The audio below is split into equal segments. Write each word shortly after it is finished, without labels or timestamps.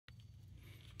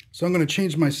So I'm going to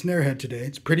change my snare head today.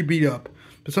 It's pretty beat up,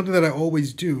 but something that I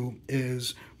always do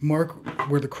is mark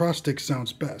where the cross stick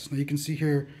sounds best. Now you can see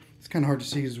here, it's kind of hard to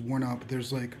see because it's worn out, but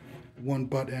there's like one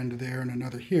butt end there and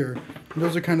another here. And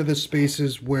those are kind of the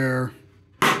spaces where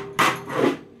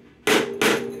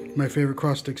my favorite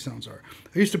cross stick sounds are.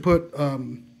 I used to put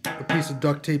a piece of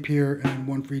duct tape here and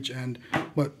one for each end,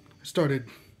 but I started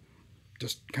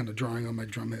just kind of drawing on my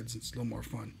drum heads. It's a little more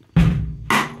fun.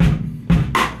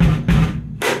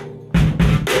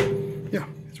 Yeah,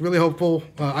 it's really helpful.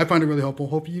 I find it really helpful.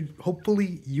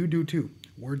 Hopefully you do too.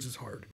 Words is hard.